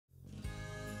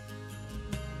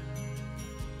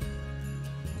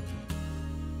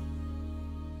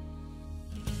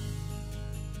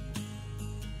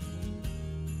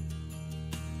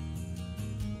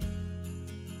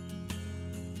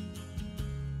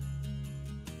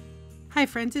Hi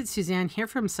friends, it's Suzanne here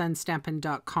from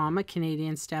Stampin.com, a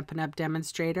Canadian Stampin' Up!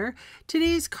 Demonstrator.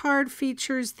 Today's card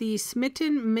features the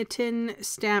Smitten Mitten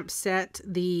stamp set,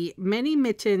 the Many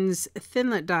Mittens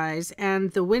Thinlet dies,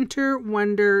 and the Winter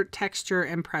Wonder texture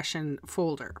impression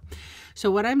folder. So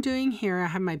what I'm doing here, I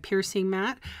have my piercing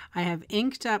mat. I have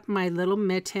inked up my little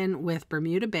mitten with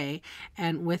Bermuda Bay,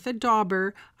 and with a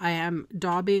dauber, I am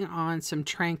daubing on some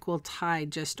Tranquil Tide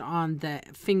just on the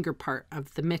finger part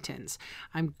of the mittens.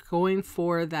 I'm going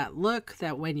for that look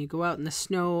that when you go out in the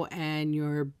snow and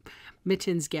your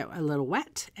mittens get a little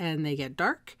wet and they get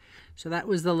dark. So that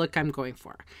was the look I'm going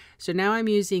for. So now I'm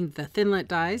using the Thinlet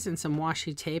dies and some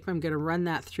washi tape. I'm going to run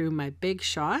that through my big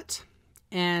shot.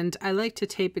 And I like to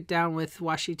tape it down with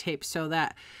washi tape so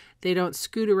that they don't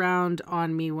scoot around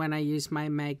on me when I use my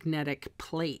magnetic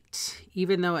plate.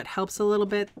 Even though it helps a little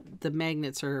bit, the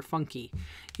magnets are funky.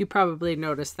 You probably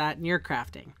noticed that in your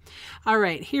crafting. All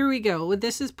right, here we go.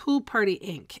 This is Pool Party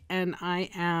ink, and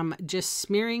I am just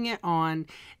smearing it on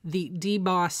the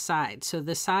deboss side. So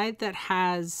the side that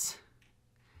has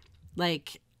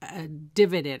like a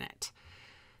divot in it.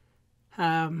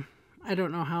 I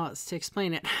don't know how else to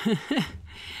explain it.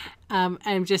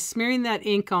 I'm just smearing that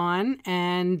ink on,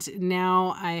 and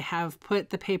now I have put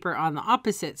the paper on the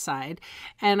opposite side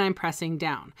and I'm pressing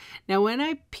down. Now when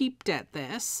I peeped at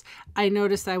this, I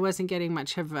noticed I wasn't getting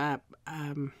much of the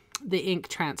ink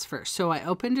transfer. So I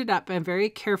opened it up and very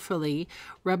carefully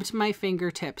rubbed my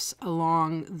fingertips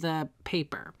along the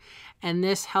paper. And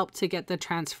this helped to get the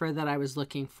transfer that I was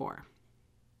looking for.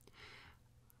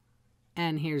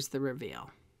 And here's the reveal.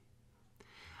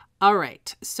 All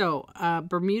right, so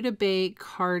Bermuda Bay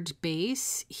card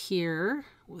base here,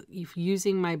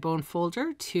 using my bone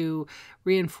folder to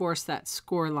reinforce that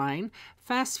score line.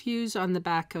 Fast fuse on the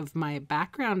back of my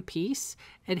background piece,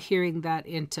 adhering that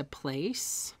into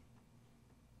place.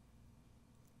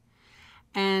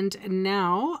 And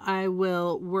now I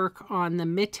will work on the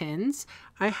mittens.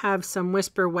 I have some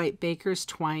Whisper White Baker's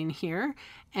twine here,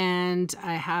 and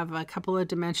I have a couple of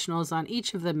dimensionals on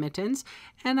each of the mittens,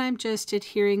 and I'm just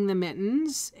adhering the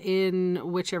mittens in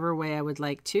whichever way I would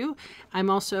like to. I'm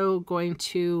also going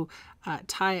to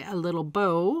tie a little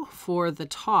bow for the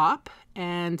top,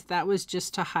 and that was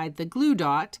just to hide the glue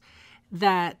dot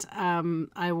that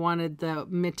I wanted the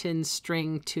mitten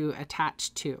string to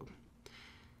attach to.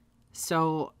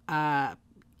 So,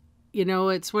 you know,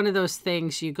 it's one of those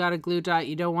things, you got a glue dot,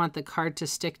 you don't want the card to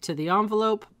stick to the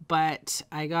envelope, but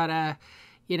I gotta,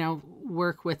 you know,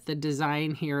 work with the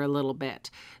design here a little bit.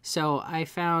 So I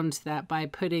found that by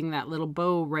putting that little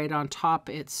bow right on top,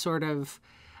 it sort of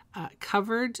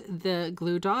covered the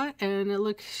glue dot, and it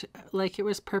looked like it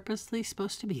was purposely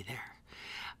supposed to be there.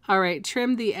 All right,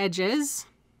 trim the edges.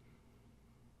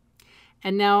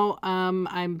 And now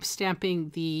I'm stamping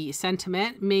the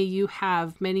sentiment, may you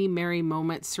have many merry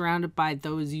moments surrounded by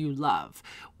those you love.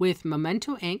 With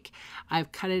Memento ink,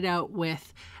 I've cut it out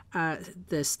with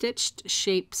the Stitched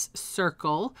Shapes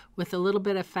circle with a little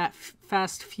bit of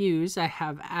fast fuse. I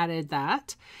have added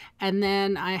that. And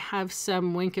then I have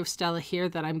some Wink of Stella here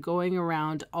that I'm going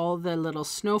around all the little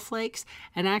snowflakes.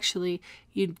 And actually,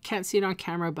 you can't see it on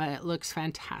camera, but it looks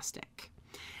fantastic.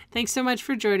 Thanks so much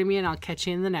for joining me, and I'll catch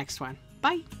you in the next one.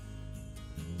 Bye.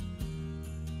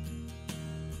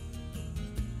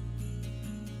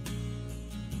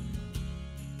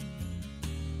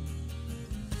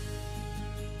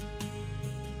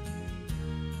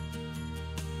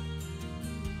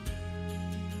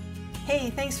 Hey,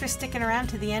 thanks for sticking around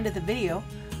to the end of the video.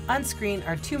 On screen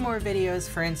are 2 more videos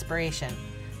for inspiration.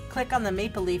 Click on the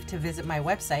maple leaf to visit my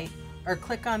website, or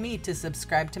click on me to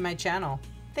subscribe to my channel.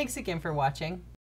 Thanks again for watching.